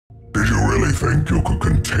Did you really think you could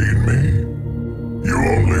contain me? You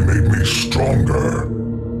only made me stronger.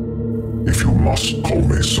 If you must call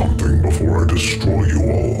me something before I destroy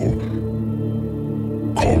you all,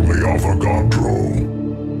 call me Avogadro.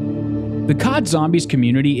 The COD Zombies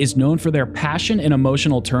community is known for their passion and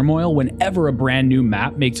emotional turmoil whenever a brand new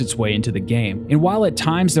map makes its way into the game. And while at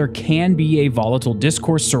times there can be a volatile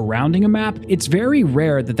discourse surrounding a map, it's very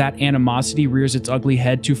rare that that animosity rears its ugly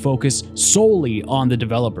head to focus solely on the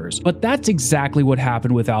developers. But that's exactly what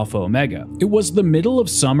happened with Alpha Omega. It was the middle of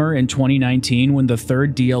summer in 2019 when the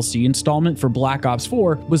third DLC installment for Black Ops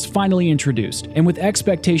 4 was finally introduced. And with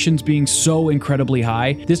expectations being so incredibly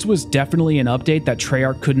high, this was definitely an update that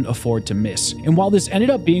Treyarch couldn't afford to miss. And while this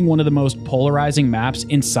ended up being one of the most polarizing maps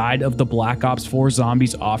inside of the Black Ops 4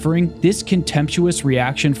 Zombies offering, this contemptuous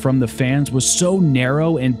reaction from the fans was so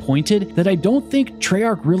narrow and pointed that I don't think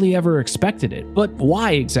Treyarch really ever expected it. But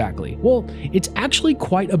why exactly? Well, it's actually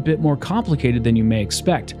quite a bit more complicated than you may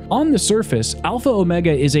expect. On the surface, Alpha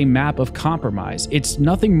Omega is a map of compromise. It's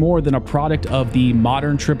nothing more than a product of the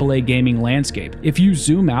modern AAA gaming landscape. If you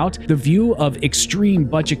zoom out, the view of extreme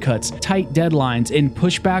budget cuts, tight deadlines, and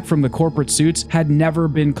pushback from the corporate suits had never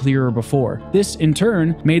been clearer before. This, in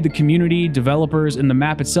turn, made the community, developers, and the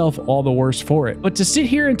map itself all the worse for it. But to sit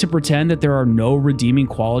here and to pretend that there are no redeeming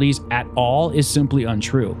qualities at all is simply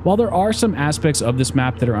untrue. While there are some aspects of this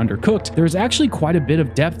map that are undercooked, there is actually quite a bit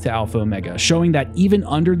of depth to Alpha Omega, showing that even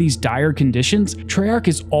under these dire conditions, Treyarch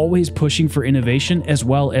is always pushing for innovation as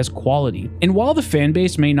well as quality. And while the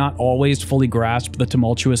fanbase may not always fully grasp the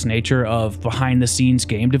tumultuous nature of behind-the-scenes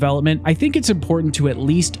game development, I think it's important to at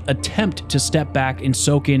least attempt to step back and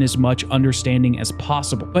soak in as much understanding as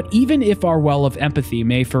possible. But even if our well of empathy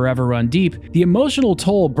may forever run deep, the emotional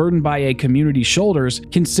toll burdened by a community's shoulders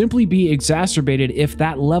can simply be exacerbated if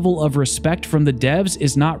that level of respect from the devs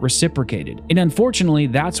is not reciprocated. And unfortunately,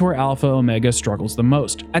 that's where Alpha Omega struggles the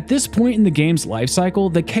most. At this point in the game's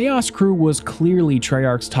lifecycle, the Chaos Crew was clearly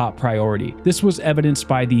Treyarch's top priority. This was evidenced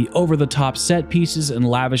by the over-the-top set pieces and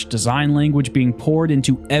lavish design language being poured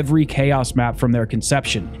into every Chaos map from their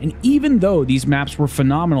conception. And even though these maps were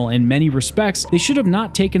phenomenal in many respects, they should have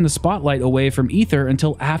not taken the spotlight away from Aether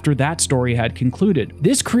until after that story had concluded.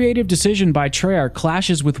 This creative decision by Treyarch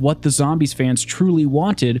clashes with what the Zombies fans truly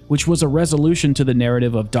wanted, which was a resolution to the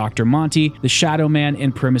narrative of Dr. Monty, the Shadow Man,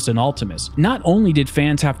 and Primus and Ultimus. Not only did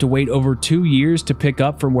fans have to wait over 2 years to pick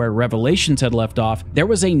up from where Revelations had left off, there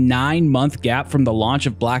was a 9-month gap from the launch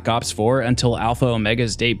of Black Ops 4 until Alpha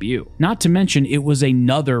Omega's debut. Not to mention, it was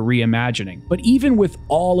another reimagining. But even with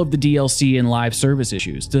all of the DLC and live service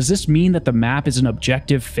issues, does this mean that the map is an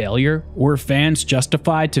objective failure? Were fans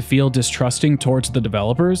justified to feel distrusting towards the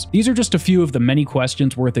developers? These are just a few of the many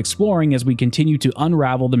questions worth exploring as we continue to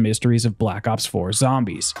unravel the mysteries of Black Ops 4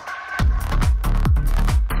 Zombies.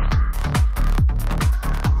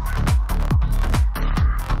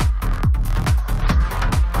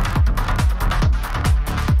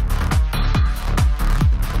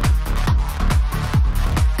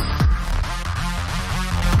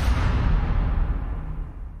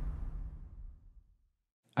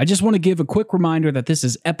 I just want to give a quick reminder that this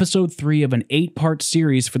is episode 3 of an 8-part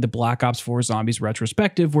series for the Black Ops 4 Zombies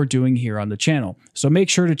retrospective we're doing here on the channel. So make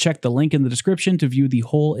sure to check the link in the description to view the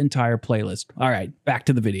whole entire playlist. Alright, back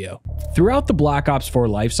to the video. Throughout the Black Ops 4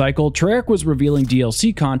 lifecycle, Treyarch was revealing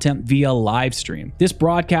DLC content via livestream. This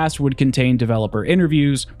broadcast would contain developer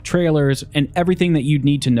interviews, trailers, and everything that you'd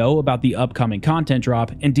need to know about the upcoming content drop,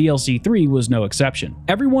 and DLC 3 was no exception.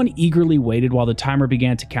 Everyone eagerly waited while the timer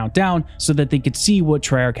began to count down so that they could see what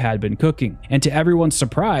Treyarch had been cooking. And to everyone's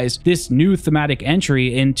surprise, this new thematic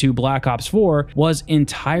entry into Black Ops 4 was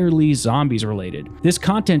entirely zombies related. This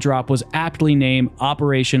content drop was aptly named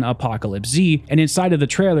Operation Apocalypse Z, and inside of the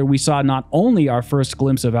trailer we saw not only our first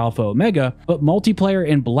glimpse of Alpha Omega, but multiplayer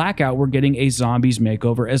and Blackout were getting a zombies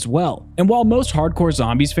makeover as well. And while most hardcore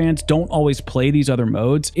zombies fans don't always play these other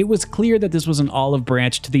modes, it was clear that this was an olive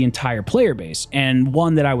branch to the entire player base, and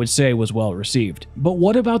one that I would say was well received. But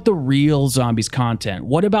what about the real zombies content?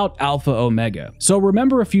 What about Alpha Omega? So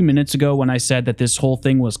remember a few minutes ago when I said that this whole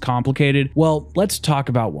thing was complicated? Well, let's talk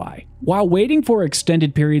about why. While waiting for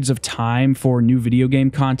extended periods of time for new video game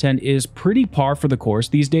content is pretty par for the course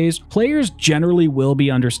these days, players generally will be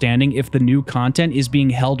understanding if the new content is being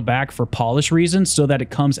held back for polish reasons so that it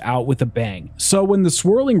comes out with a bang. So when the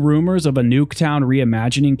swirling rumors of a Nuketown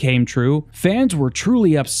reimagining came true, fans were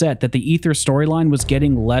truly upset that the Aether storyline was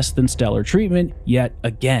getting less than stellar treatment yet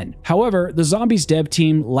again. However, the Zombies dev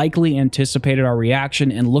team likely anticipated our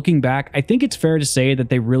reaction, and looking back, I think it's fair to say that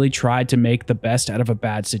they really tried to make the best out of a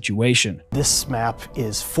bad situation. population. This map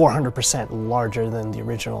is 400% larger than the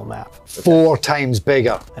original map. 4 times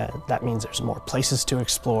bigger. That means there's more places to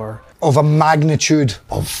explore. Of a magnitude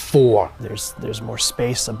of 4. There's more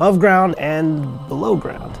space above ground and below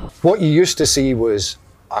ground. What you used to see was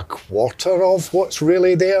a quarter of what's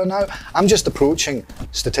really there now. I'm just approaching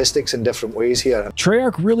statistics in different ways here.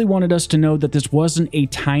 Treyarch really wanted us to know that this wasn't a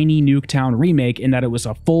tiny Nuketown remake and that it was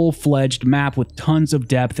a full-fledged map with tons of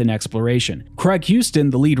depth and exploration. Craig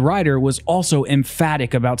Houston, the lead writer, was also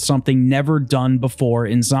emphatic about something never done before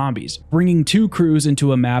in Zombies, bringing 2 crews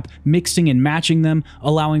into a map, mixing and matching them,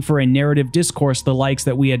 allowing for a narrative discourse the likes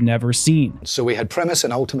that we had never seen. So we had Primus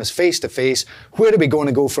and Ultimus face to face. Where are we going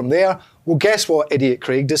to go from there? Well, guess what Idiot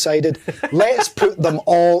Craig decided? Let's put them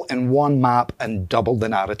all in one map and double the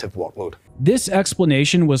narrative workload. This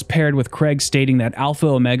explanation was paired with Craig stating that Alpha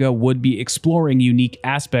Omega would be exploring unique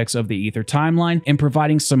aspects of the Aether timeline and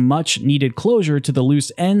providing some much needed closure to the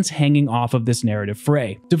loose ends hanging off of this narrative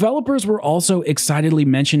fray. Developers were also excitedly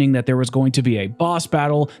mentioning that there was going to be a boss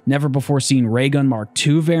battle, never before seen Raygun Mark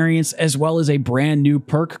II variants, as well as a brand new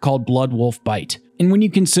perk called Blood Wolf Bite. And when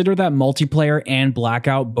you consider that multiplayer and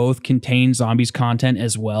Blackout both contain Zombies content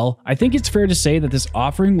as well, I think it's fair to say that this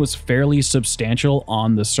offering was fairly substantial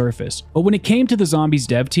on the surface. But when it came to the Zombies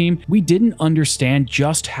dev team, we didn't understand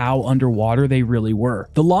just how underwater they really were.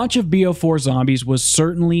 The launch of BO4 Zombies was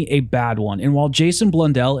certainly a bad one, and while Jason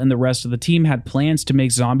Blundell and the rest of the team had plans to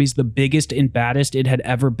make Zombies the biggest and baddest it had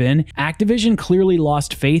ever been, Activision clearly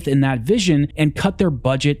lost faith in that vision and cut their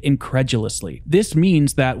budget incredulously. This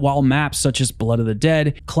means that while maps such as Blood of the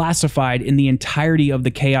Dead, classified in the entirety of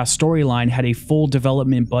the Chaos storyline, had a full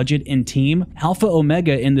development budget and team, Alpha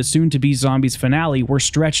Omega and the soon-to-be Zombies finale were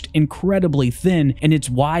stretched incredibly thin, and it's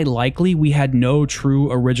why likely we had no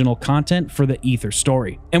true original content for the Aether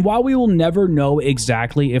story. And while we will never know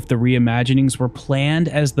exactly if the reimaginings were planned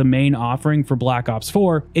as the main offering for Black Ops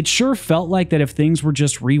 4, it sure felt like that if things were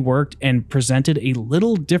just reworked and presented a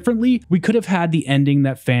little differently, we could have had the ending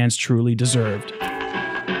that fans truly deserved.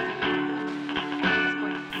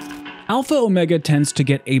 Alpha Omega tends to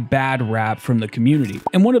get a bad rap from the community,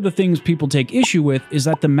 and one of the things people take issue with is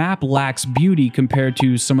that the map lacks beauty compared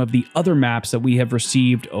to some of the other maps that we have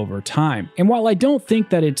received over time. And while I don't think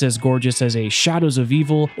that it's as gorgeous as a Shadows of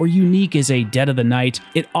Evil or unique as a Dead of the Night,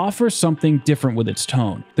 it offers something different with its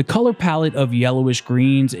tone. The color palette of yellowish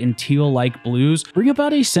greens and teal-like blues bring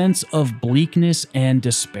about a sense of bleakness and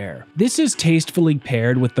despair. This is tastefully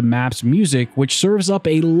paired with the map's music, which serves up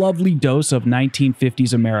a lovely dose of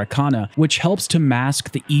 1950s Americana, which helps to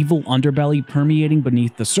mask the evil underbelly permeating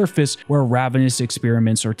beneath the surface where ravenous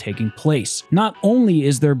experiments are taking place. Not only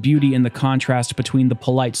is there beauty in the contrast between the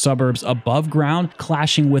polite suburbs above ground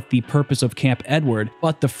clashing with the purpose of Camp Edward,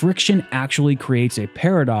 but the friction actually creates a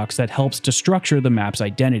paradox that helps to structure the map's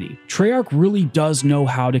identity. Treyarch really does know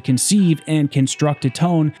how to conceive and construct a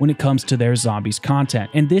tone when it comes to their Zombies content,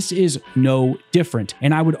 and this is no different,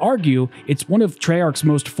 and I would argue it's one of Treyarch's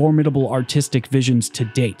most formidable artistic visions to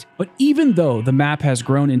date. But even though the map has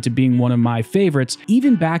grown into being one of my favorites,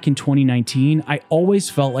 even back in 2019, I always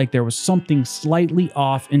felt like there was something slightly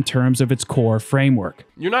off in terms of its core framework.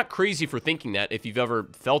 You're not crazy for thinking that if you've ever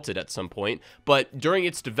felt it at some point, but during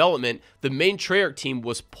its development, the main Treyarch team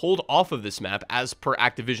was pulled off of this map as per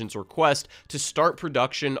Activision's request to start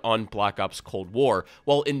production on Black Ops Cold War,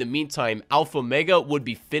 while in the meantime, Alpha Omega would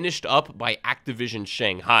be finished up by Activision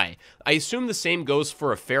Shanghai. I assume the same goes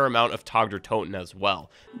for a fair amount of Togder Toten as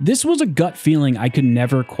well. This was a gut feeling I could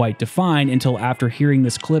never quite define until after hearing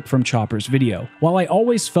this clip from Chopper's video. While I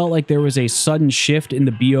always felt like there was a sudden shift in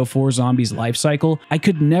the BO4 Zombies lifecycle, I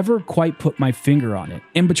could never quite put my finger on it.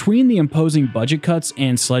 And between the imposing budget cuts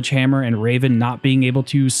and Sledgehammer and Raven not being able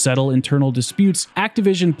to settle internal disputes,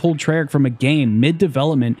 Activision pulled Treyarch from a game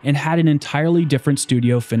mid-development and had an entirely different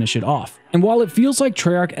studio finish it off. And while it feels like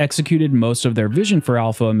Treyarch executed most of their vision for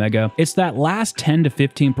Alpha Omega, it's that last 10 to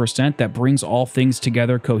 15% that brings all things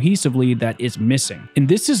together cohesively that is missing. And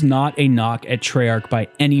this is not a knock at Treyarch by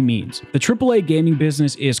any means. The AAA gaming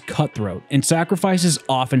business is cutthroat, and sacrifices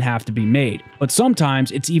often have to be made, but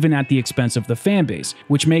sometimes it's even at the expense of the fanbase,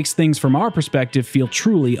 which makes things from our perspective feel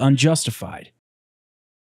truly unjustified.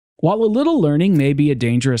 While a little learning may be a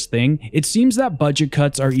dangerous thing, it seems that budget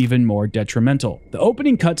cuts are even more detrimental. The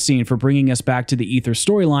opening cutscene for bringing us back to the Aether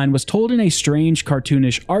storyline was told in a strange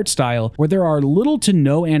cartoonish art style where there are little to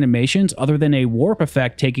no animations other than a warp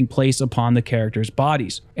effect taking place upon the characters'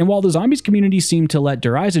 bodies. And while the Zombies community seemed to let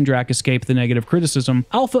Der Eisendrache escape the negative criticism,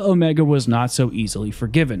 Alpha Omega was not so easily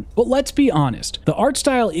forgiven. But let's be honest, the art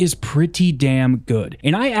style is pretty damn good,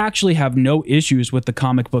 and I actually have no issues with the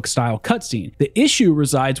comic book style cutscene. The issue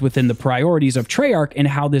resides with within the priorities of Treyarch and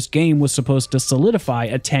how this game was supposed to solidify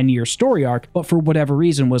a 10-year story arc, but for whatever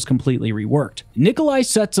reason was completely reworked. Nikolai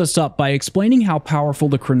sets us up by explaining how powerful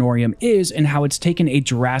the Chronorium is and how it's taken a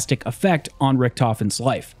drastic effect on Richtofen's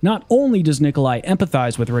life. Not only does Nikolai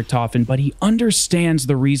empathize with Richtofen, but he understands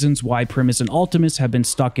the reasons why Primus and Ultimus have been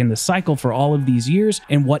stuck in the cycle for all of these years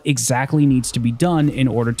and what exactly needs to be done in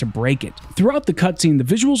order to break it. Throughout the cutscene, the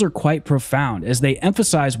visuals are quite profound as they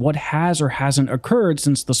emphasize what has or hasn't occurred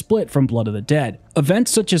since the split from Blood of the Dead.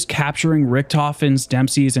 Events such as capturing Richtofen's,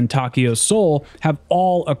 Dempsey's, and Takio's soul have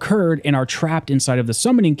all occurred and are trapped inside of the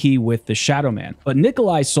summoning key with the Shadow Man. But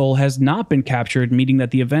Nikolai's soul has not been captured, meaning that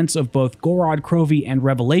the events of both Gorod, Krovi, and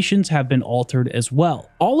Revelations have been altered as well.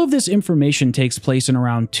 All of this information takes place in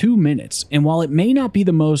around 2 minutes, and while it may not be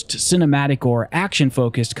the most cinematic or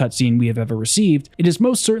action-focused cutscene we have ever received, it is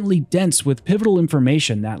most certainly dense with pivotal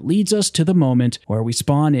information that leads us to the moment where we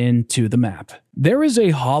spawn into the map. There is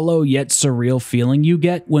a hollow yet surreal feeling you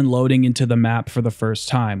get when loading into the map for the first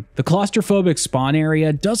time. The claustrophobic spawn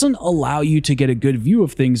area doesn't allow you to get a good view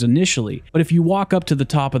of things initially, but if you walk up to the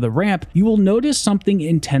top of the ramp, you will notice something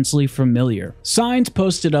intensely familiar. Signs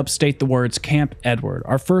posted up state the words Camp Edward,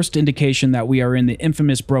 our first indication that we are in the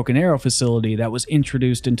infamous Broken Arrow facility that was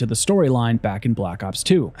introduced into the storyline back in Black Ops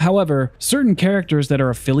 2. However, certain characters that are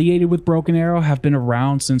affiliated with Broken Arrow have been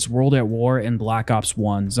around since World at War and Black Ops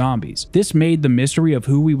 1 Zombies. This made the mystery of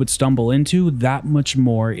who we would stumble into that much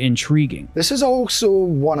more intriguing. This is also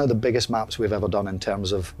one of the biggest maps we've ever done in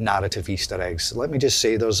terms of narrative Easter eggs. Let me just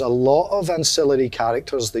say, there's a lot of ancillary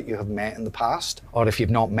characters that you have met in the past, or if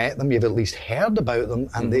you've not met them, you've at least heard about them,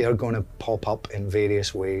 and they are going to pop up in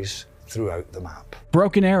various ways throughout the map.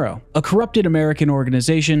 Broken Arrow, a corrupted American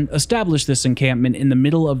organization, established this encampment in the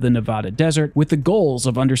middle of the Nevada desert with the goals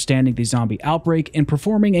of understanding the zombie outbreak and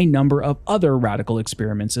performing a number of other radical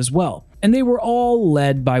experiments as well. And they were all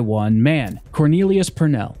led by one man, Cornelius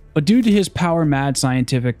Purnell. But due to his power-mad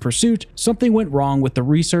scientific pursuit, something went wrong with the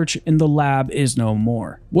research and the lab is no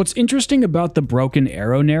more. What's interesting about the Broken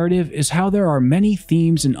Arrow narrative is how there are many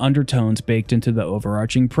themes and undertones baked into the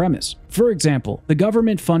overarching premise. For example, the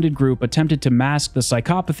government-funded group attempted to mask the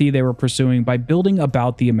psychopathy they were pursuing by building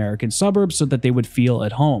about the American suburbs so that they would feel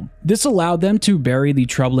at home. This allowed them to bury the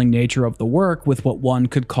troubling nature of the work with what one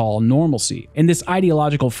could call normalcy. And this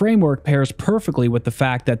ideological framework pairs perfectly with the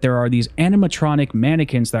fact that there are these animatronic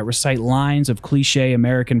mannequins that recite lines of cliché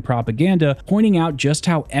American propaganda, pointing out just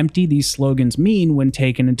how empty these slogans mean when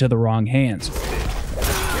taken into the wrong hands.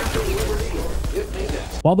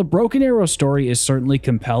 While the Broken Arrow story is certainly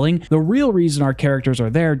compelling, the real reason our characters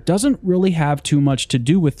are there doesn't really have too much to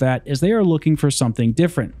do with that, as they are looking for something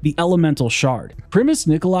different, the elemental shard. Primus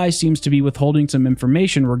Nikolai seems to be withholding some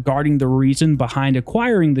information regarding the reason behind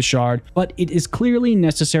acquiring the shard, but it is clearly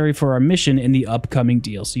necessary for our mission in the upcoming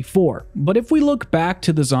DLC 4. But if we look back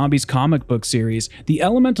to the Zombies comic book series, the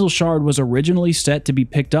elemental shard was originally set to be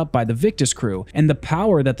picked up by the Victus crew, and the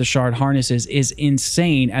power that the shard harnesses is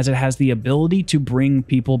insane, as it has the ability to bring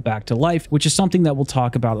people back to life, which is something that we'll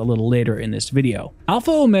talk about a little later in this video.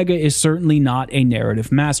 Alpha Omega is certainly not a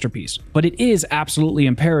narrative masterpiece, but it is absolutely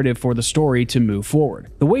imperative for the story to move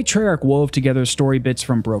forward. The way Treyarch wove together story bits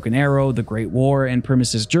from Broken Arrow, The Great War, and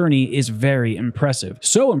Primus's journey is very impressive.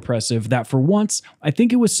 So impressive that for once, I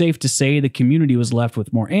think it was safe to say the community was left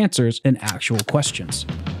with more answers than actual questions.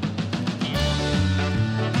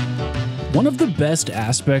 One of the best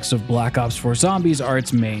aspects of Black Ops 4 Zombies are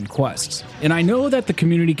its main quests, and I know that the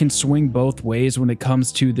community can swing both ways when it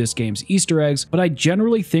comes to this game's Easter eggs, but I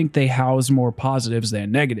generally think they house more positives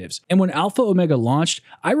than negatives. And when Alpha Omega launched,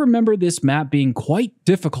 I remember this map being quite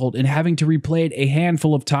difficult and having to replay it a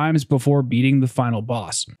handful of times before beating the final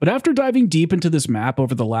boss. But after diving deep into this map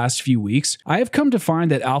over the last few weeks, I have come to find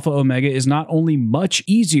that Alpha Omega is not only much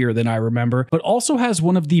easier than I remember, but also has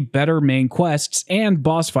one of the better main quests and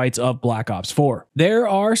boss fights of Black Ops 4. There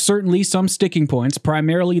are certainly some sticking points,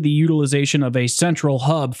 primarily the utilization of a central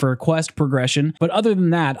hub for quest progression, but other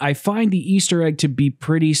than that, I find the Easter egg to be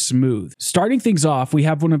pretty smooth. Starting things off, we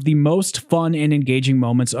have one of the most fun and engaging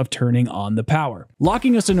moments of turning on the power.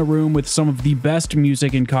 Locking us in a room with some of the best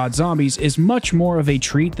music in COD Zombies is much more of a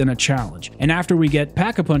treat than a challenge, and after we get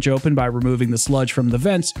Pack-a-Punch open by removing the sludge from the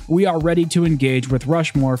vents, we are ready to engage with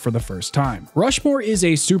Rushmore for the first time. Rushmore is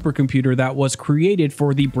a supercomputer that was created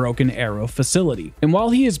for the Broken Arrow Arrow facility. And while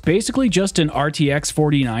he is basically just an RTX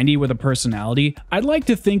 4090 with a personality, I'd like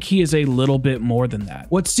to think he is a little bit more than that.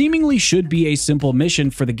 What seemingly should be a simple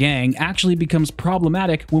mission for the gang actually becomes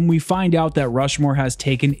problematic when we find out that Rushmore has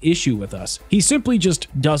taken issue with us. He simply just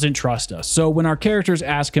doesn't trust us, so when our characters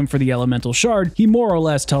ask him for the elemental shard, he more or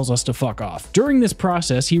less tells us to fuck off. During this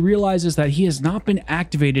process, he realizes that he has not been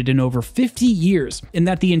activated in over 50 years and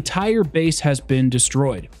that the entire base has been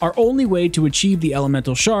destroyed. Our only way to achieve the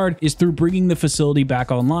elemental shard is through bringing the facility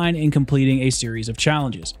back online and completing a series of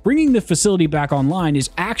challenges. Bringing the facility back online is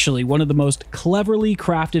actually one of the most cleverly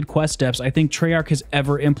crafted quest steps I think Treyarch has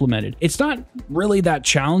ever implemented. It's not really that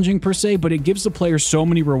challenging per se, but it gives the player so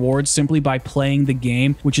many rewards simply by playing the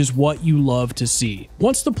game, which is what you love to see.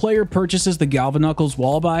 Once the player purchases the Galvanuckles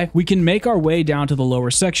Walleye, we can make our way down to the lower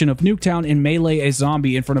section of Nuketown and melee a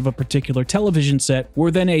zombie in front of a particular television set,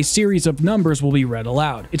 where then a series of numbers will be read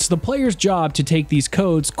aloud. It's the player's job to take these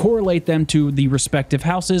codes, correlate them to the respective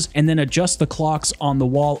houses, and then adjust the clocks on the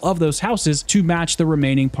wall of those houses to match the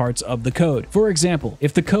remaining parts of the code. For example,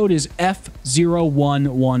 if the code is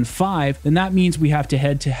F0115, then that means we have to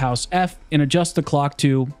head to house F and adjust the clock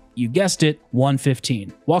to, you guessed it,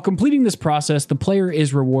 1:15. While completing this process, the player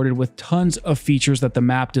is rewarded with tons of features that the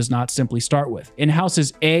map does not simply start with. In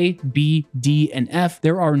houses A, B, D, and F,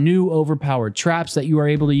 there are new overpowered traps that you are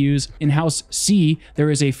able to use. In house C, there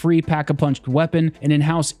is a free pack-a-punched weapon, and in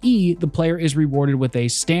house E, the player is rewarded with a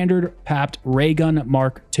standard papped ray gun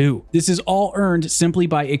Mark II. This is all earned simply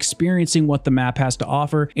by experiencing what the map has to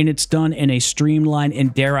offer, and it's done in a streamlined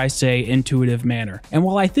and, dare I say, intuitive manner. And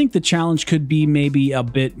while I think the challenge could be maybe a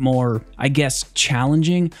bit more, I guess,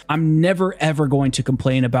 challenging, I'm never ever going to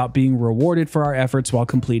complain about being rewarded for our efforts while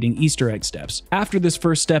completing Easter egg steps. After this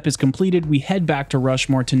first step is completed, we head back to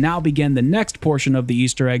Rushmore to now begin the next portion of the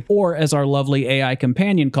Easter egg, or as our lovely AI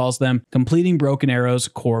companion calls them, completing Broken Arrow's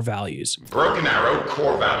core values. Broken Arrow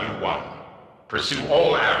core value 1. Pursue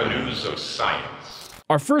all avenues of science.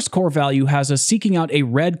 Our first core value has us seeking out a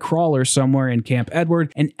red crawler somewhere in Camp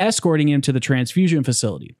Edward and escorting him to the transfusion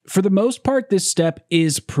facility. For the most part, this step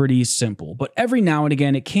is pretty simple, but every now and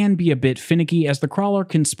again it can be a bit finicky, as the crawler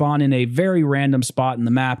can spawn in a very random spot in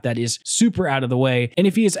the map that is super out of the way, and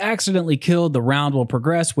if he is accidentally killed, the round will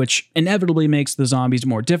progress, which inevitably makes the zombies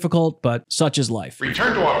more difficult, but such is life.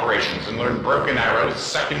 Return to operations and learn Broken Arrow's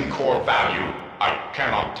second core value. I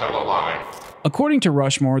cannot tell a lie. According to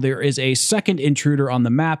Rushmore, there is a second intruder on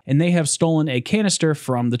the map, and they have stolen a canister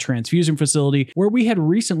from the transfusion facility where we had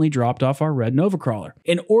recently dropped off our red Nova Crawler.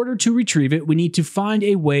 In order to retrieve it, we need to find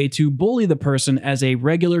a way to bully the person, as a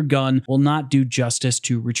regular gun will not do justice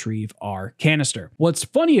to retrieve our canister. What's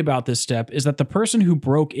funny about this step is that the person who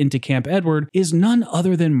broke into Camp Edward is none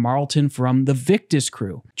other than Marlton from the Victus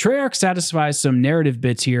crew. Treyarch satisfies some narrative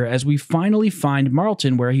bits here as we finally find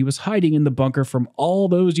Marlton where he was hiding in the bunker from all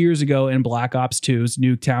those years ago in Black Ops 2's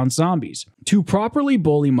Nuketown Zombies. To properly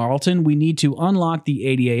bully Marlton, we need to unlock the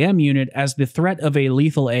 80 AM unit, as the threat of a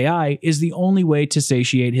lethal AI is the only way to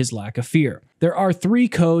satiate his lack of fear. There are 3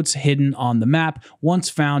 codes hidden on the map. Once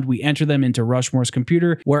found, we enter them into Rushmore's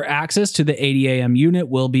computer, where access to the 80 AM unit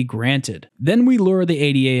will be granted. Then we lure the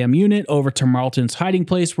 80 AM unit over to Marlton's hiding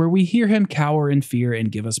place, where we hear him cower in fear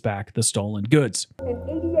and give us back the stolen goods. An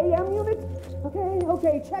 80 AM unit?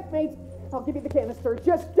 Okay, checkmate. I'll give you the canister.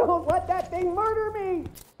 Just don't let that thing murder me!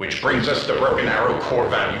 Which brings us to Broken Arrow core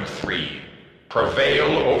value 3.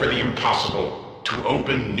 Prevail over the impossible to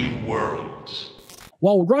open new worlds.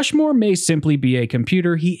 While Rushmore may simply be a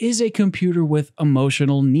computer, he is a computer with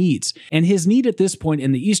emotional needs, and his need at this point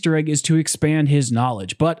in the Easter egg is to expand his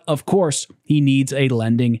knowledge, but of course, he needs a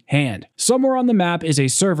lending hand. Somewhere on the map is a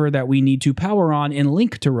server that we need to power on and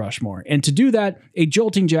link to Rushmore, and to do that, a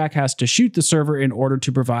jolting jack has to shoot the server in order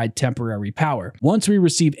to provide temporary power. Once we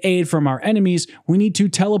receive aid from our enemies, we need to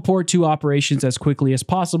teleport to operations as quickly as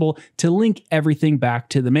possible to link everything back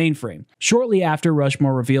to the mainframe. Shortly after,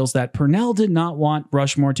 Rushmore reveals that Purnell did not want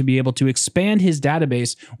Rushmore to be able to expand his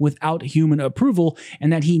database without human approval,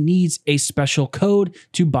 and that he needs a special code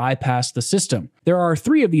to bypass the system. There are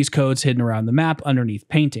 3 of these codes hidden around the map underneath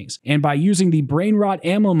paintings, and by using the brain rot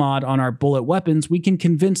ammo mod on our bullet weapons, we can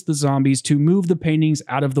convince the zombies to move the paintings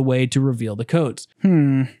out of the way to reveal the codes.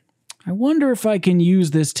 I wonder if I can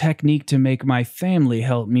use this technique to make my family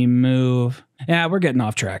help me move. Yeah, we're getting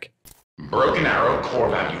off track. Broken Arrow core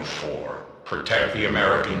value 4. Protect the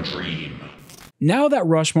American dream. Now that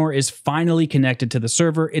Rushmore is finally connected to the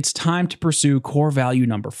server, it's time to pursue core value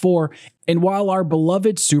number 4, and while our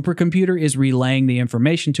beloved supercomputer is relaying the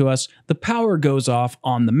information to us, the power goes off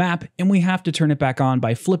on the map and we have to turn it back on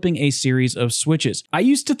by flipping a series of switches. I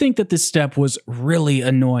used to think that this step was really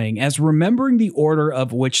annoying, as remembering the order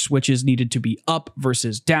of which switches needed to be up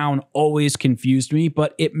versus down always confused me,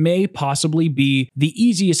 but it may possibly be the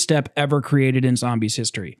easiest step ever created in Zombies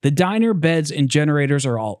history. The diner, beds, and generators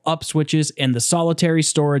are all up switches, and the solitary,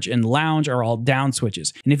 storage, and lounge are all down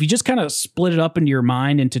switches. And if you just kind of split it up into your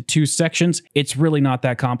mind into 2 sections, it's really not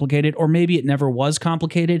that complicated, or maybe it never was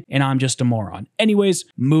complicated and I'm just a moron. Anyways,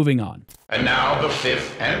 moving on. And now the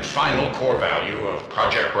 5th and final core value of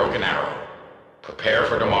Project Broken Arrow. Prepare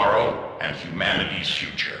for tomorrow and humanity's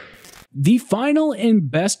future. The final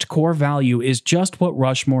and best core value is just what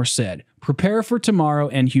Rushmore said. Prepare for tomorrow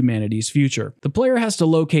and humanity's future. The player has to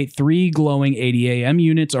locate 3 glowing ADAM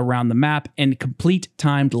units around the map and complete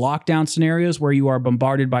timed lockdown scenarios where you are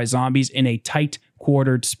bombarded by zombies in a tight,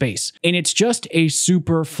 quartered space. And it's just a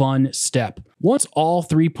super fun step. Once all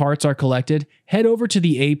 3 parts are collected, head over to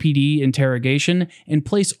the APD interrogation and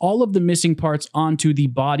place all of the missing parts onto the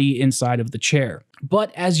body inside of the chair.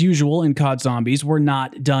 But as usual in COD Zombies, we're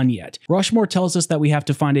not done yet. Rushmore tells us that we have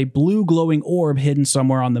to find a blue glowing orb hidden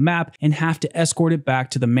somewhere on the map and have to escort it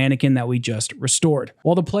back to the mannequin that we just restored.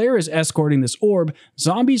 While the player is escorting this orb,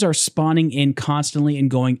 zombies are spawning in constantly and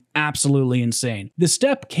going absolutely insane. The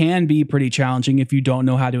step can be pretty challenging if you don't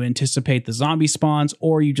know how to anticipate the zombie spawns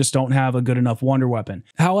or you just don't have a good enough wonder weapon.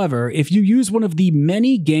 However, if you use one of the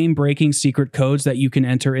many game-breaking secret codes that you can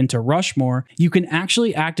enter into Rushmore, you can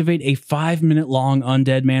actually activate a 5-minute long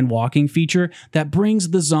undead man walking feature that brings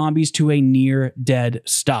the zombies to a near dead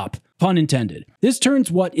stop. Pun intended. This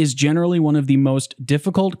turns what is generally one of the most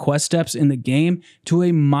difficult quest steps in the game to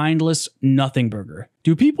a mindless nothing burger.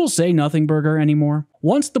 Do people say nothing burger anymore?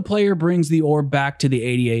 Once the player brings the orb back to the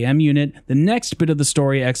ADAM unit, the next bit of the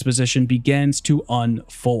story exposition begins to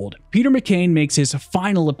unfold. Peter McCain makes his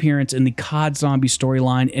final appearance in the COD Zombie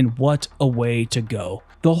storyline, and what a way to go.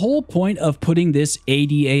 The whole point of putting this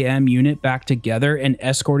ADAM unit back together and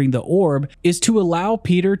escorting the orb is to allow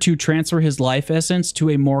Peter to transfer his life essence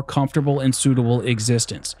to a more comfortable and suitable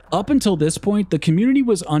existence. Up until this point, the community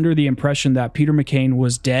was under the impression that Peter McCain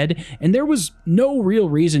was dead, and there was no real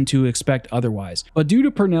reason to expect otherwise. But due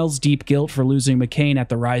to Purnell's deep guilt for losing McCain at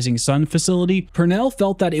the Rising Sun facility, Purnell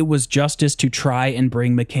felt that it was justice to try and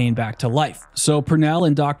bring McCain back to life. So Purnell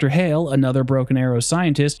and Dr. Hale, another Broken Arrow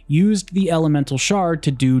scientist, used the elemental shard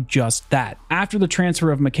to do just that. After the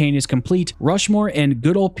transfer of McCain is complete, Rushmore and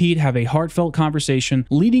good old Pete have a heartfelt conversation,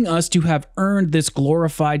 leading us to have earned this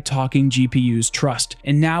glorified talking GPU's trust.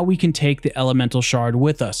 And now we can take the elemental shard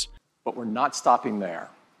with us. But we're not stopping there.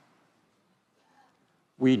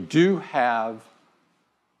 We do have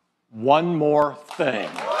one more thing.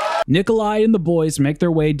 Nikolai and the boys make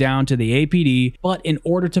their way down to the APD, but in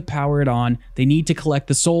order to power it on, they need to collect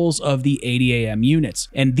the souls of the ADAM units.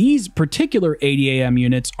 And these particular ADAM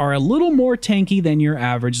units are a little more tanky than your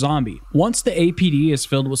average zombie. Once the APD is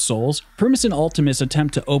filled with souls, Primus and Ultimus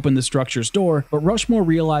attempt to open the structure's door, but Rushmore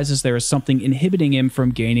realizes there is something inhibiting him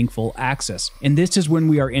from gaining full access. And this is when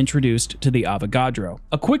we are introduced to the Avogadro.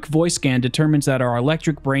 A quick voice scan determines that our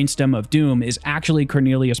electric brainstem of doom is actually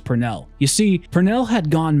Cornelius Purnell. You see, Purnell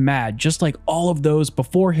had gone mad, just like all of those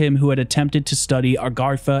before him who had attempted to study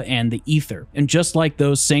Agartha and the Aether. And just like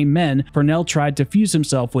those same men, Purnell tried to fuse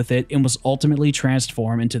himself with it and was ultimately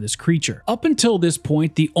transformed into this creature. Up until this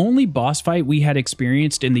point, the only boss fight we had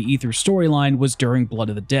experienced in the Aether storyline was during Blood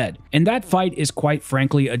of the Dead. And that fight is quite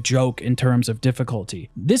frankly a joke in terms of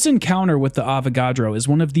difficulty. This encounter with the Avogadro is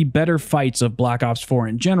one of the better fights of Black Ops 4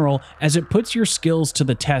 in general, as it puts your skills to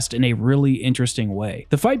the test in a really interesting way.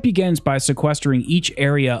 The fight begins by sequestering each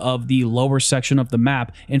area of the lower section of the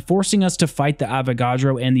map and forcing us to fight the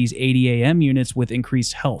Avogadro and these ADAM units with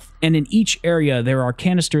increased health. And in each area there are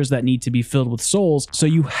canisters that need to be filled with souls, so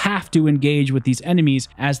you have to engage with these enemies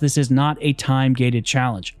as this is not a time-gated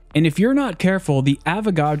challenge. And if you're not careful, the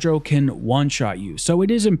Avogadro can one-shot you, so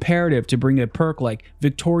it is imperative to bring a perk like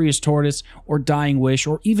Victorious Tortoise or Dying Wish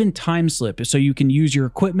or even Time Slip so you can use your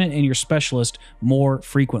equipment and your specialist more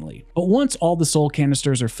frequently. But once all the soul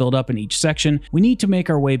canisters are filled up in each section, we need to make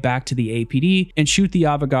our way back to the APD and shoot the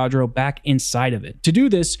Avogadro back inside of it. To do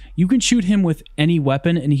this, you can shoot him with any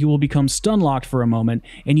weapon and he will become stun-locked for a moment,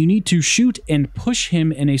 and you need to shoot and push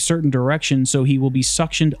him in a certain direction so he will be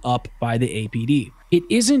suctioned up by the APD. It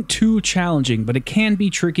isn't too challenging, but it can be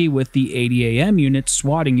tricky with the 80 AM unit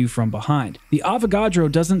swatting you from behind. The Avogadro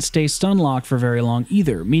doesn't stay stun locked for very long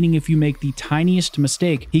either, meaning if you make the tiniest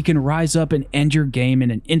mistake, he can rise up and end your game in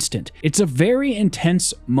an instant. It's a very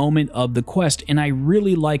intense moment of the quest, and I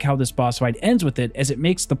really like how this boss fight ends with it, as it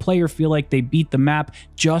makes the player feel like they beat the map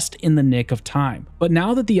just in the nick of time. But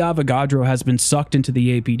now that the Avogadro has been sucked into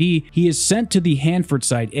the APD, he is sent to the Hanford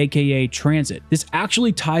site, aka Transit. This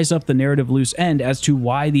actually ties up the narrative loose end as to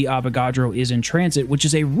why the Avogadro is in transit, which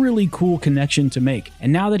is a really cool connection to make.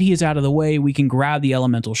 And now that he is out of the way, we can grab the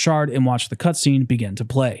elemental shard and watch the cutscene begin to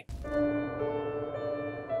play.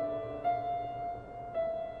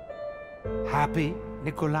 Happy,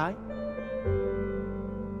 Nikolai?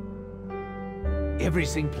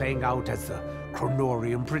 Everything playing out as the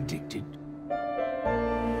Chronorium predicted.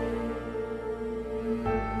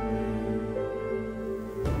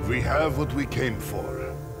 We have what we came for.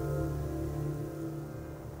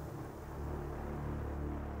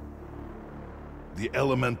 The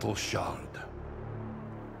elemental shard.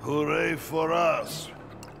 Hooray for us!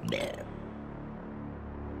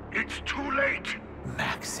 It's too late!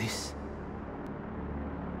 Maxis?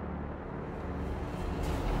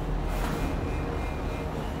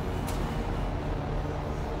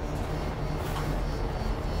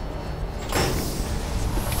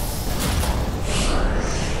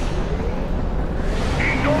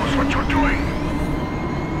 He knows what you're doing!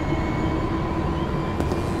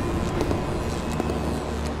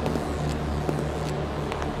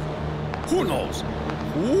 Who knows?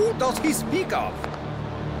 Who does he speak of?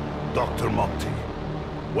 Dr. Monty.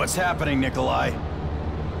 What's happening, Nikolai?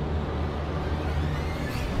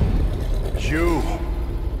 You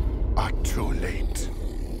are too late.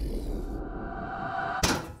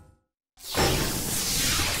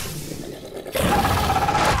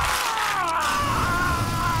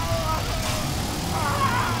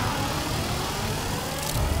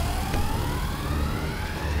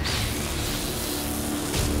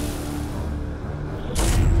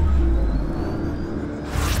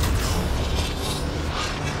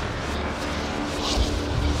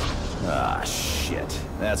 Ah, shit.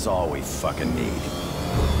 That's all we fucking need.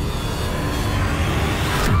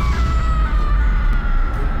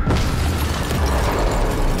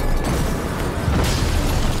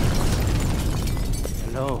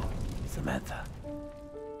 Hello, Samantha.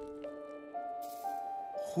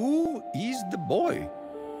 Who is the boy?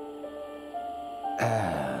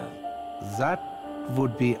 That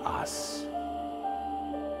would be us.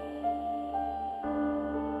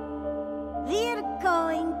 We're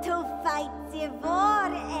going to fight the war,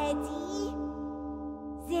 Eddie.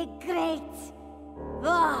 The great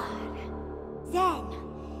war. Then,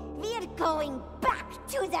 we're going back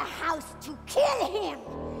to the house to kill him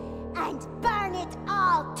and burn it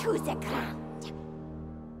all to the ground.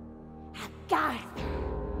 Agartha,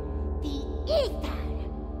 the Aether,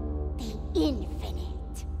 the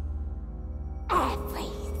infinite, everything.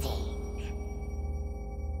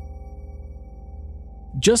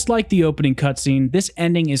 Just like the opening cutscene, this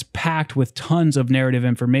ending is packed with tons of narrative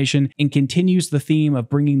information and continues the theme of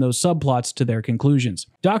bringing those subplots to their conclusions.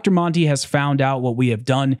 Dr. Monty has found out what we have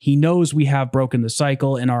done, he knows we have broken the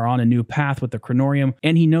cycle and are on a new path with the Chronorium,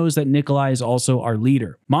 and he knows that Nikolai is also our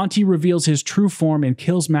leader. Monty reveals his true form and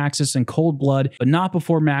kills Maxis in cold blood, but not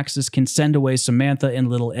before Maxis can send away Samantha and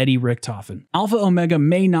little Eddie Richtofen. Alpha Omega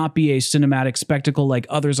may not be a cinematic spectacle like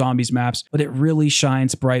other Zombies maps, but it really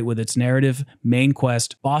shines bright with its narrative, main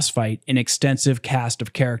quest, boss fight, and extensive cast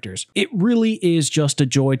of characters. It really is just a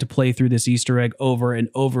joy to play through this Easter egg over and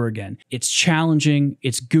over again. It's challenging,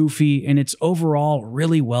 it's goofy, and it's overall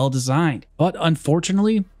really well designed. But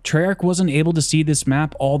unfortunately, Treyarch wasn't able to see this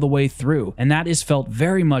map all the way through, and that is felt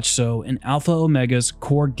very much so in Alpha Omega's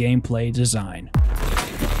core gameplay design.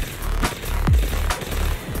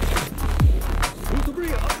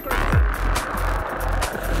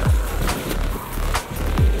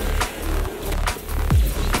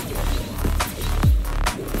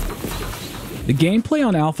 The gameplay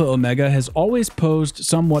on Alpha Omega has always posed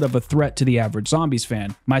somewhat of a threat to the average Zombies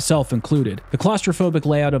fan, myself included. The claustrophobic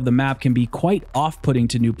layout of the map can be quite off-putting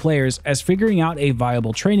to new players, as figuring out a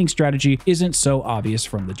viable training strategy isn't so obvious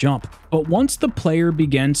from the jump. But once the player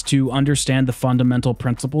begins to understand the fundamental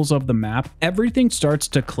principles of the map, everything starts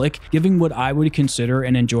to click, giving what I would consider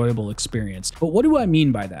an enjoyable experience. But what do I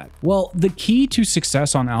mean by that? Well, the key to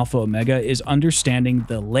success on Alpha Omega is understanding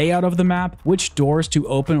the layout of the map, which doors to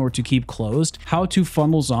open or to keep closed, how to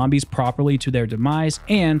funnel zombies properly to their demise,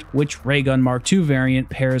 and which ray gun Mark II variant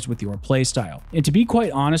pairs with your playstyle. And to be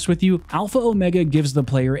quite honest with you, Alpha Omega gives the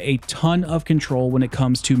player a ton of control when it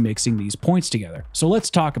comes to mixing these points together. So let's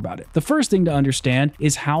talk about it. The first thing to understand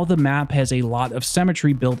is how the map has a lot of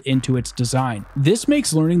symmetry built into its design. This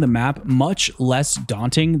makes learning the map much less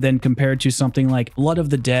daunting than compared to something like Blood of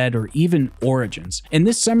the Dead or even Origins. And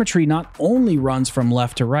this symmetry not only runs from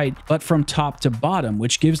left to right, but from top to bottom,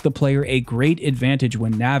 which gives the player a great advantage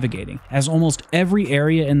when navigating, as almost every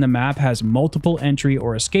area in the map has multiple entry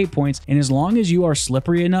or escape points, and as long as you are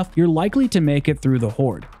slippery enough, you're likely to make it through the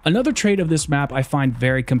horde. Another trait of this map I find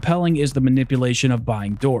very compelling is the manipulation of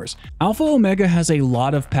buying doors. Alpha Omega has a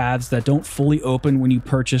lot of paths that don't fully open when you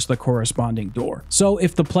purchase the corresponding door. So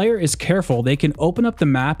if the player is careful, they can open up the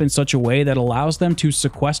map in such a way that allows them to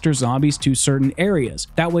sequester zombies to certain areas.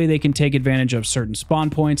 That way they can take advantage of certain spawn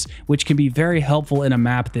points, which can be very helpful in a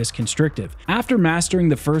map this constrictive. After mastering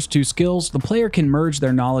the first two skills, the player can merge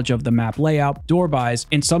their knowledge of the map layout, door buys,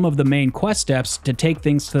 and some of the main quest steps to take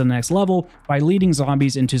things to the next level by leading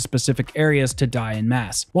zombies into specific areas to die en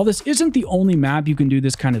masse. While this isn't the only map you can do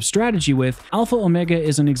this kind of strategy with, Alpha Omega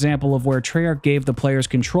is an example of where Treyarch gave the players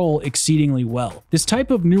control exceedingly well. This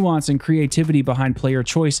type of nuance and creativity behind player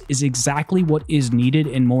choice is exactly what is needed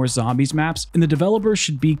in more zombies maps, and the developers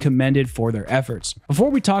should be commended for their efforts. Before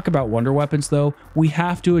we talk about wonder weapons though, we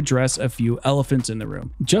have to address a few elephants in the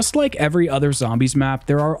room. Just like every other zombies map,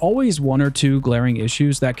 there are always one or two glaring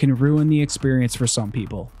issues that can ruin the experience for some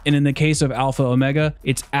people. And in the case of Alpha Omega,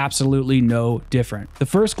 it's absolutely no different. The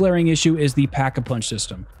first glaring issue is the pack-a-punch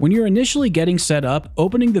system. When you're initially getting set up,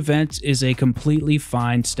 opening the vents is a completely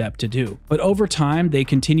fine step to do. But over time, they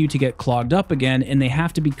continue to get clogged up again, and they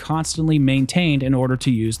have to be constantly maintained in order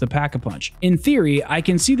to use the pack-a-punch. In theory, I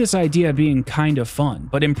can see this idea being kind of fun,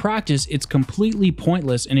 but in practice, it's completely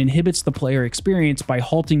pointless and inhibits the player experience by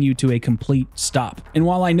halting you to a complete stop. And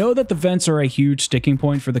while I know that the vents are a huge sticking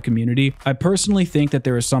point for the community, I personally think that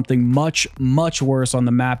there is something much worse on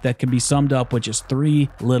the map that can be summed up with just 3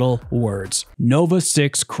 little words: Nova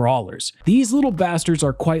 6 crawlers. These little bastards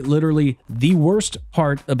are quite literally the worst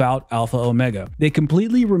part about Alpha Omega. They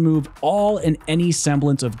completely remove all and any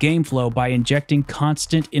semblance of game flow by injecting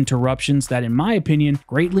constant interruptions that, in my opinion,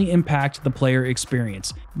 greatly impact the player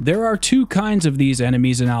experience. There are 2 kinds of these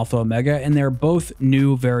enemies in Alpha Omega, and they're both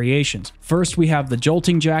new variations. First, we have the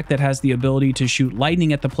Jolting Jack that has the ability to shoot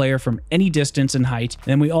lightning at the player from any distance and height.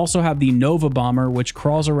 Then we also have the Nova Bomber, which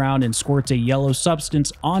crawls around and squirts a yellow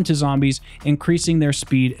substance onto zombies, increasing their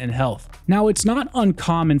speed and health. Now, it's not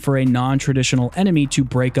uncommon for a non-traditional enemy to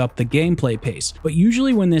break up the gameplay pace, but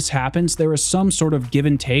usually when this happens, there is some sort of give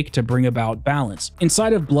and take to bring about balance.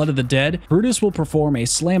 Inside of Blood of the Dead, Brutus will perform a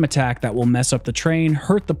slam attack that will mess up the train,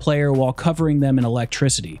 hurt the player while covering them in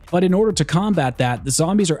electricity. But in order to combat that, the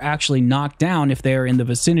zombies are actually knocked down if they are in the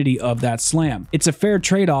vicinity of that slam. It's a fair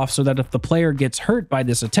trade-off so that if the player gets hurt by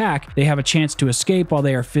this attack, they have a chance to escape while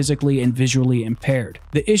they are physically and visually impaired.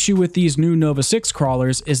 The issue with these new Nova 6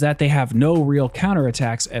 crawlers is that they have no real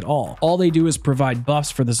counterattacks at all. All they do is provide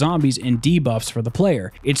buffs for the zombies and debuffs for the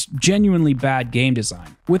player. It's genuinely bad game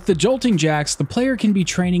design. With the Jolting Jacks, the player can be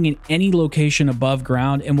training in any location above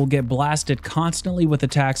ground and will get blasted constantly with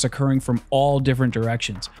attacks occurring from all different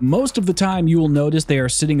directions. Most of the time, you will notice they are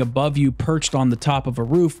sitting above you, perched on the top of a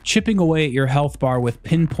roof, chipping away at your health bar with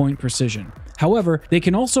pinpoint precision. However, they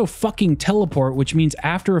can also fucking teleport, which means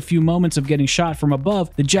after a few moments of getting shot from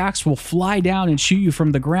above, the jacks will fly down and shoot you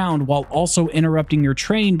from the ground while also interrupting your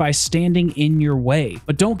train by standing in your way.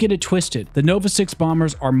 But don't get it twisted, the Nova 6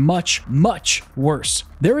 bombers are much worse.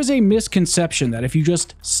 There is a misconception that if you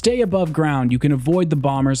just stay above ground, you can avoid the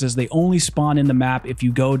bombers as they only spawn in the map if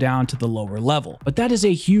you go down to the lower level. But that is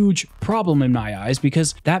a huge problem in my eyes,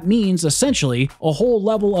 because that means essentially a whole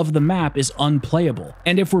level of the map is unplayable.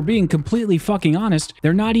 And if we're being completely fucking honest,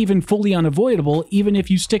 they're not even fully unavoidable even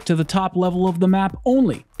if you stick to the top level of the map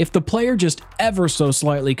only. If the player just ever so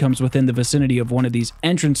slightly comes within the vicinity of one of these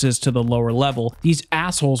entrances to the lower level, these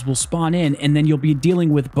assholes will spawn in, and then you'll be dealing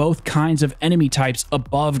with both kinds of enemy types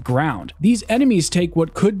above ground. These enemies take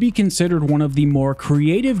what could be considered one of the more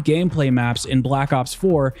creative gameplay maps in Black Ops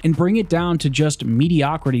 4 and bring it down to just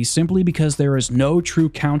mediocrity simply because there is no true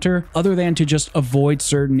counter other than to just avoid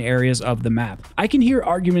certain areas of the map. I can hear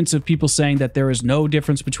arguments of people saying that there is no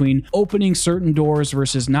difference between opening certain doors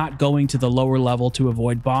versus not going to the lower level to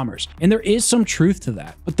avoid bombers, and there is some truth to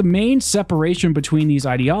that. But the main separation between these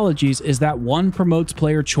ideologies is that one promotes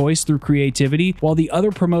player choice through creativity, while the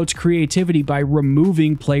other promotes creativity by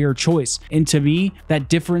removing player choice. And to me, that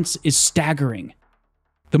difference is staggering.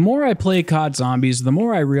 The more I play COD Zombies, the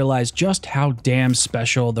more I realize just how damn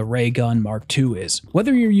special the Ray Gun Mark II is.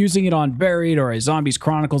 Whether you're using it on Buried or a Zombies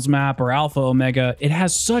Chronicles map or Alpha Omega, it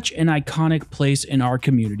has such an iconic place in our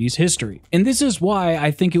community's history. And this is why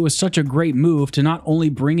I think it was such a great move to not only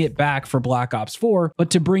bring it back for Black Ops 4, but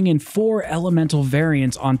to bring in 4 elemental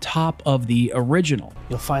variants on top of the original.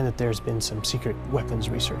 You'll find that there's been some secret weapons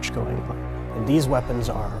research going on. And these weapons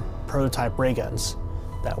are prototype ray guns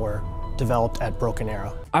that were developed at Broken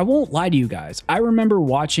Arrow. I won't lie to you guys, I remember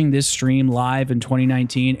watching this stream live in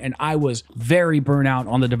 2019 and I was very burnt out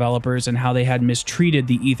on the developers and how they had mistreated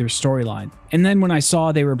the Aether storyline. And then when I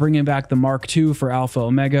saw they were bringing back the Mark II for Alpha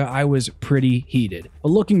Omega, I was pretty heated.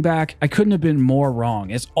 But looking back, I couldn't have been more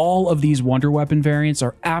wrong, as all of these Wonder Weapon variants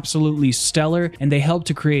are absolutely stellar and they help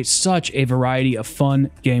to create such a variety of fun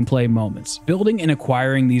gameplay moments. Building and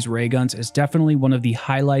acquiring these ray guns is definitely one of the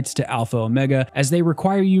highlights to Alpha Omega, as they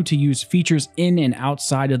require you to use features in and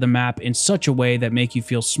outside of the map in such a way that make you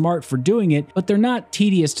feel smart for doing it, but they're not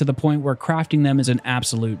tedious to the point where crafting them is an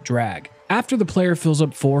absolute drag. After the player fills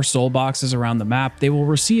up 4 soul boxes around the map, they will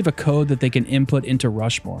receive a code that they can input into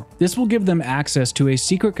Rushmore. This will give them access to a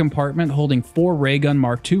secret compartment holding 4 ray gun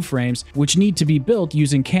Mark II frames, which need to be built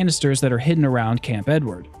using canisters that are hidden around Camp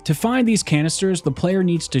Edward. To find these canisters, the player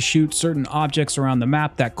needs to shoot certain objects around the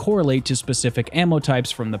map that correlate to specific ammo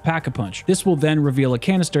types from the Pack-a-Punch. This will then reveal a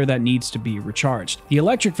canister that needs to be recharged. The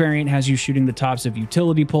electric variant has you shooting the tops of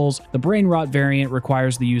utility poles, the brain rot variant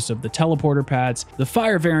requires the use of the teleporter pads, the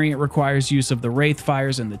fire variant requires use of the wraith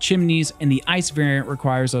fires and the chimneys, and the ice variant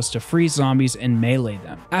requires us to freeze zombies and melee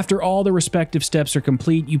them. After all the respective steps are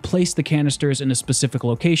complete, you place the canisters in a specific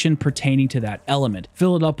location pertaining to that element,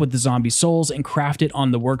 fill it up with the zombie souls, and craft it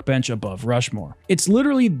on the workbench above Rushmore. It's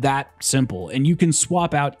literally that simple, and you can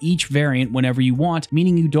swap out each variant whenever you want,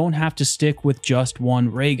 meaning you don't have to stick with just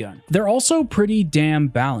one ray gun. They're also pretty damn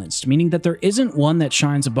balanced, meaning that there isn't one that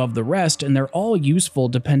shines above the rest, and they're all useful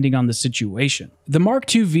depending on the situation. The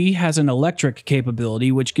Mark II-V has an electric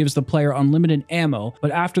capability which gives the player unlimited ammo,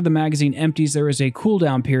 but after the magazine empties there is a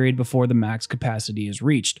cooldown period before the max capacity is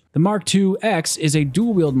reached. The Mark II-X is a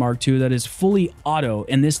dual-wield Mark II that is fully auto,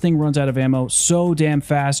 and this thing runs out of ammo so damn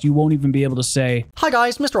fast you won't even be able to say, "Hi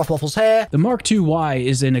guys, Mr. Waffles here." The Mark II-Y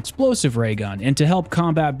is an explosive ray gun, and to help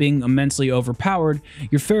combat being immensely overpowered,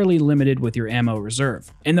 you're fairly limited with your ammo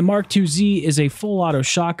reserve. And the Mark II-Z is a full auto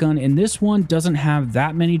shotgun, and this one doesn't have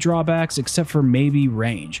that many drawbacks except for maybe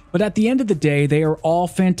range. But at the end of the day, they are all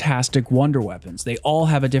fantastic wonder weapons. They all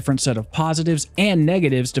have a different set of positives and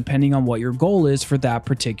negatives depending on what your goal is for that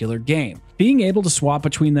particular game. Being able to swap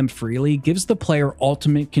between them freely gives the player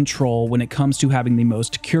ultimate control when it comes to having the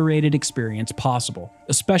most curated experience possible,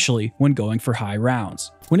 especially when going for high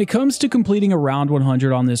rounds. When it comes to completing a round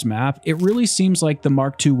 100 on this map, it really seems like the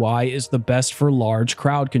Mark II-Y is the best for large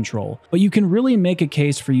crowd control, but you can really make a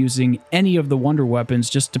case for using any of the wonder weapons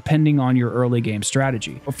just depending on your early game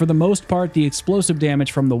strategy. But for the most part, the explosive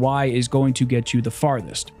damage from the Y is going to get you the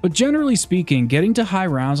farthest. But generally speaking, getting to high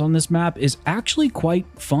rounds on this map is actually quite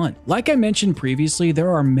fun. Like I mentioned previously,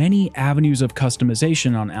 there are many avenues of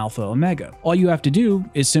customization on Alpha Omega. All you have to do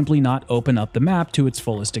is simply not open up the map to its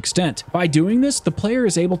fullest extent. By doing this, the player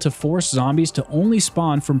is able to force zombies to only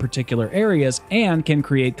spawn from particular areas and can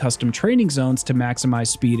create custom training zones to maximize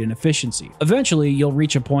speed and efficiency. Eventually, you'll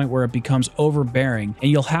reach a point where it becomes overbearing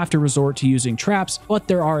and you'll have to resort to using traps, but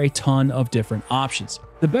there are a ton of different options.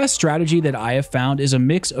 The best strategy that I have found is a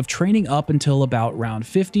mix of training up until about round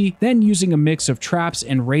 50, then using a mix of traps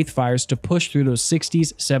and wraith fires to push through those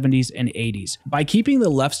 60s, 70s, and 80s. By keeping the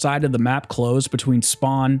left side of the map closed between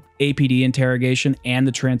spawn, APD interrogation, and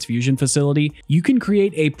the transfusion facility, you can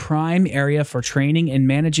create a prime area for training and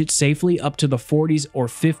manage it safely up to the 40s or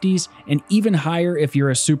 50s, and even higher if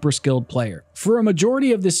you're a super skilled player. For a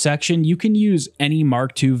majority of this section, you can use any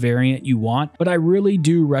Mark II variant you want, but I really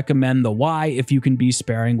do recommend the Y if you can be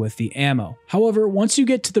sparing with the ammo. However, once you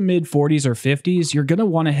get to the mid 40s or 50s, you're going to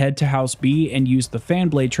want to head to House B and use the fan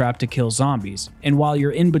blade trap to kill zombies. And while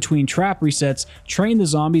you're in between trap resets, train the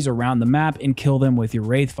zombies around the map and kill them with your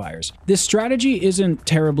wraith fires. This strategy isn't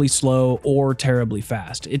terribly slow or terribly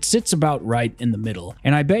fast. It sits about right in the middle,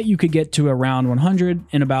 and I bet you could get to around 100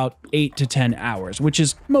 in about 8 to 10 hours, which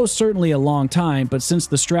is most certainly a long time, but since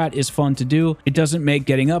the strat is fun to do, it doesn't make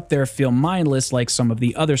getting up there feel mindless like some of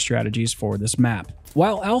the other strategies for this map.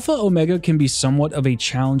 While Alpha Omega can be somewhat of a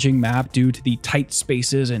challenging map due to the tight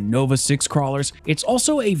spaces and Nova 6 crawlers, it's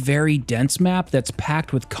also a very dense map that's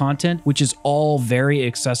packed with content which is all very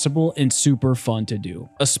accessible and super fun to do,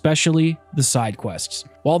 especially the side quests.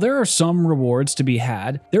 While there are some rewards to be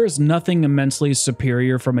had, there is nothing immensely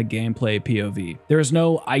superior from a gameplay POV. There is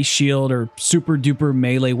no ice shield or super duper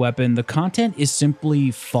melee weapon. The content is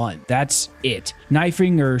simply fun. That's it.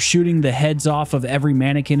 Knifing or shooting the heads off of every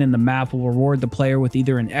mannequin in the map will reward the player with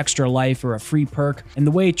either an extra life or a free perk, and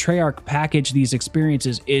the way Treyarch package these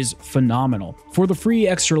experiences is phenomenal. For the free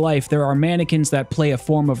extra life, there are mannequins that play a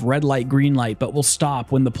form of red light, green light, but will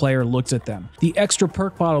stop when the player looks at them. The extra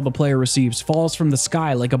perk bottle the player receives falls from the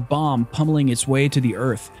sky like a bomb pummeling its way to the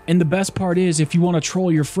earth. And the best part is, if you want to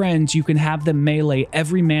troll your friends, you can have them melee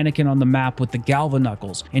every mannequin on the map with the Galva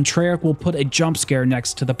Knuckles, and Treyarch will put a jump scare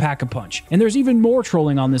next to the Pack-a-Punch. And there's even more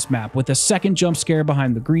trolling on this map, with a second jump scare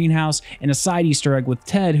behind the greenhouse and a side Easter egg with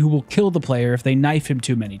Ted, who will kill the player if they knife him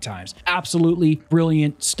too many times. Absolutely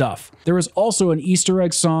brilliant stuff. There is also an Easter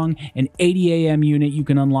egg song, an 80 AM unit you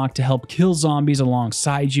can unlock to help kill zombies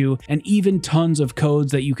alongside you, and even tons of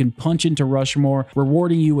codes that you can punch into Rushmore, rewarding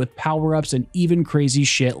you with power-ups and even crazy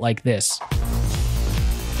shit like this.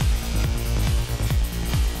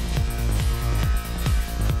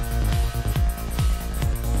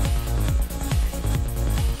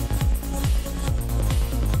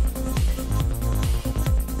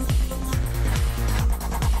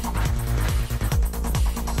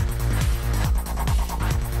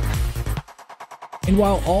 And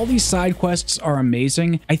while all these side quests are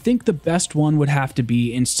amazing, I think the best one would have to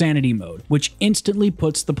be Insanity Mode, which instantly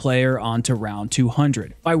puts the player onto round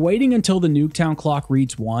 200. By waiting until the Nuketown clock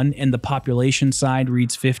reads 1 and the population side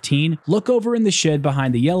reads 15, look over in the shed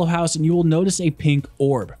behind the yellow house and you will notice a pink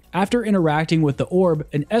orb. After interacting with the orb,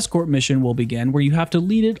 an escort mission will begin where you have to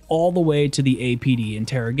lead it all the way to the APD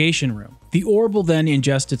interrogation room. The orb will then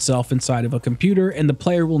ingest itself inside of a computer, and the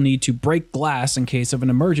player will need to break glass in case of an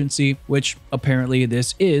emergency, which apparently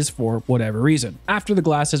this is for whatever reason. After the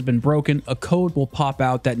glass has been broken, a code will pop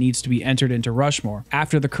out that needs to be entered into Rushmore.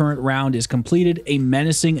 After the current round is completed, a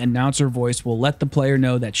menacing announcer voice will let the player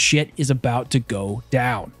know that shit is about to go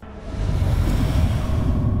down.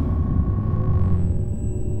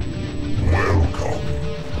 Welcome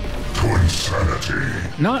to Insanity.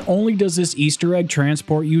 Not only does this Easter egg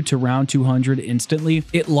transport you to round 200 instantly,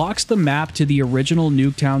 it locks the map to the original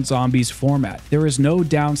Nuketown Zombies format. There is no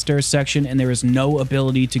downstairs section and there is no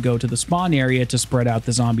ability to go to the spawn area to spread out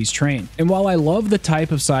the zombies train. And while I love the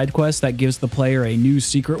type of side quest that gives the player a new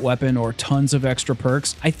secret weapon or tons of extra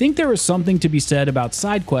perks, I think there is something to be said about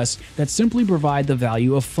side quests that simply provide the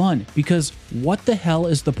value of fun, because what the hell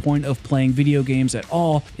is the point of playing video games at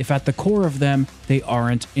all if at the core of them they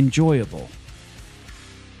aren't enjoyable?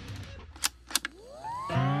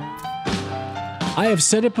 I have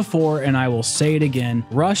said it before and I will say it again,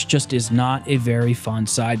 Rush just is not a very fun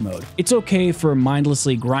side mode. It's okay for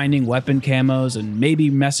mindlessly grinding weapon camos and maybe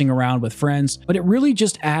messing around with friends, but it really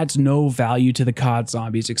just adds no value to the COD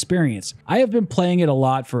Zombies experience. I have been playing it a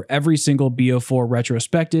lot for every single BO4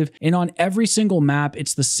 retrospective, and on every single map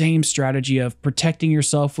it's the same strategy of protecting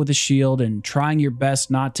yourself with a shield and trying your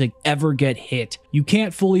best not to ever get hit. You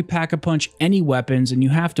can't fully pack-a-punch any weapons and you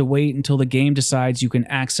have to wait until the game decides you can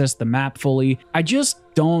access the map fully. I just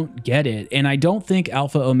don't get it, and I don't think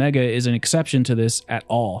Alpha Omega is an exception to this at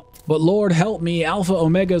all. But Lord help me, Alpha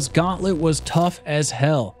Omega's gauntlet was tough as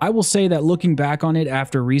hell. I will say that looking back on it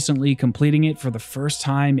after recently completing it for the first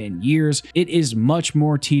time in years, it is much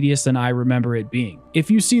more tedious than I remember it being.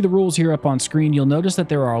 If you see the rules here up on screen, you'll notice that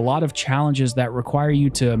there are a lot of challenges that require you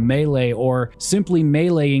to melee, or simply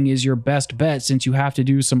meleeing is your best bet since you have to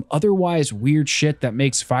do some otherwise weird shit that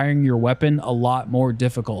makes firing your weapon a lot more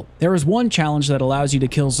difficult. There is one challenge that allows you to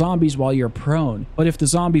kill zombies while you're prone, but if the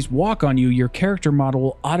zombies walk on you, your character model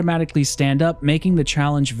will automatically stand up, making the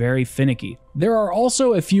challenge very finicky. There are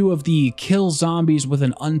also a few of the kill zombies with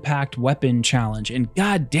an unpacked weapon challenge, and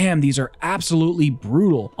goddamn, these are absolutely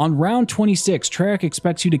brutal. On round 26, Treyarch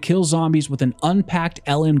expects you to kill zombies with an unpacked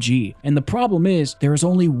LMG, and the problem is there is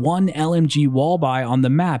only one LMG wall buy on the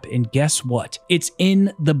map, and guess what? It's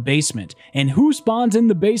in the basement. And who spawns in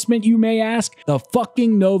the basement, you may ask? The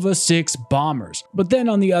fucking Nova 6 bombers. But then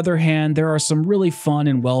on the other hand, there are some really fun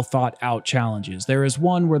and well thought out challenges. There is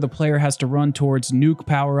one where the player has to run towards nuke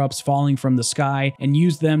power-ups falling from the sky and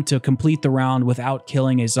use them to complete the round without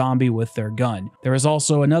killing a zombie with their gun. There is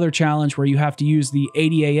also another challenge where you have to use the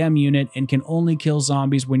 80 AM unit and can only kill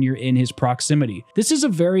zombies when you're in his proximity. This is a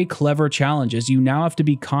very clever challenge, as you now have to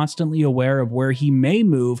be constantly aware of where he may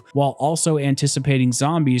move while also anticipating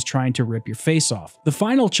zombies trying to rip your face off. The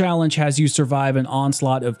final challenge has you survive an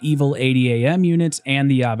onslaught of evil 80 AM units and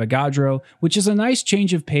the Avogadro, which is a nice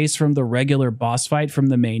change of pace from the regular boss fight from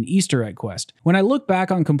the main Easter egg quest. When I look back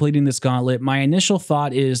on completing this gauntlet, Gauntlet, my initial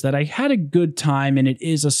thought is that I had a good time and it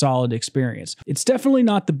is a solid experience. It's definitely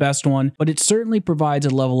not the best one, but it certainly provides a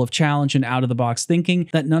level of challenge and out-of-the-box thinking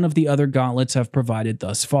that none of the other Gauntlets have provided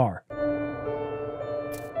thus far.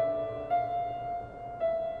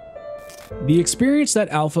 The experience that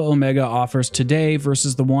Alpha Omega offers today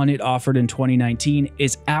versus the one it offered in 2019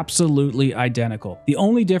 is absolutely identical. The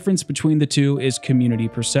only difference between the two is community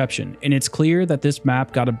perception, and it's clear that this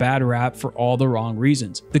map got a bad rap for all the wrong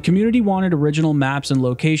reasons. The community wanted original maps and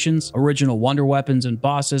locations, original wonder weapons and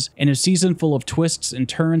bosses, and a season full of twists and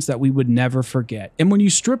turns that we would never forget. And when you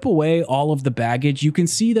strip away all of the baggage, you can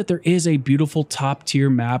see that there is a beautiful top-tier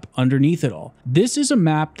map underneath it all. This is a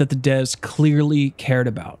map that the devs clearly cared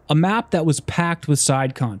about. A map that was packed with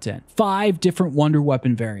side content, 5 different wonder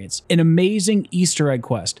weapon variants, an amazing Easter egg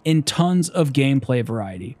quest, and tons of gameplay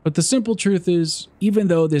variety. But the simple truth is, even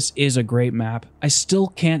though this is a great map, I still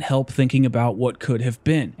can't help thinking about what could have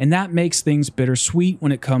been, and that makes things bittersweet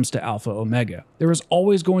when it comes to Alpha Omega. There is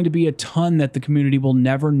always going to be a ton that the community will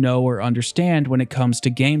never know or understand when it comes to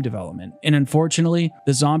game development, and unfortunately,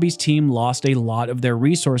 the Zombies team lost a lot of their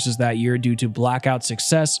resources that year due to Blackout's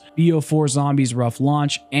success, BO4 Zombies' rough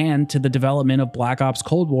launch, and to the development of Black Ops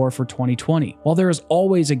Cold War for 2020. While there is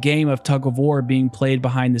always a game of tug-of-war being played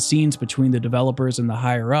behind the scenes between the developers and the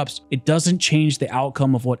higher-ups, it doesn't change the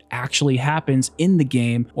outcome of what actually happens in the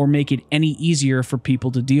game or make it any easier for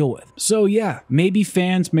people to deal with. So yeah, maybe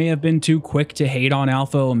fans may have been too quick to hate on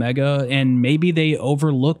Alpha Omega, and maybe they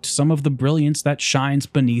overlooked some of the brilliance that shines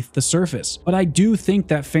beneath the surface. But I do think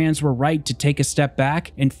that fans were right to take a step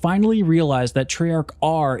back and finally realize that Treyarch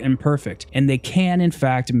are imperfect, and they can in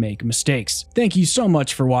fact make mistakes. Thank you so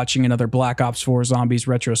much for watching another Black Ops 4 Zombies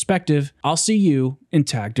retrospective. I'll see you in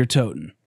Tag der Toten.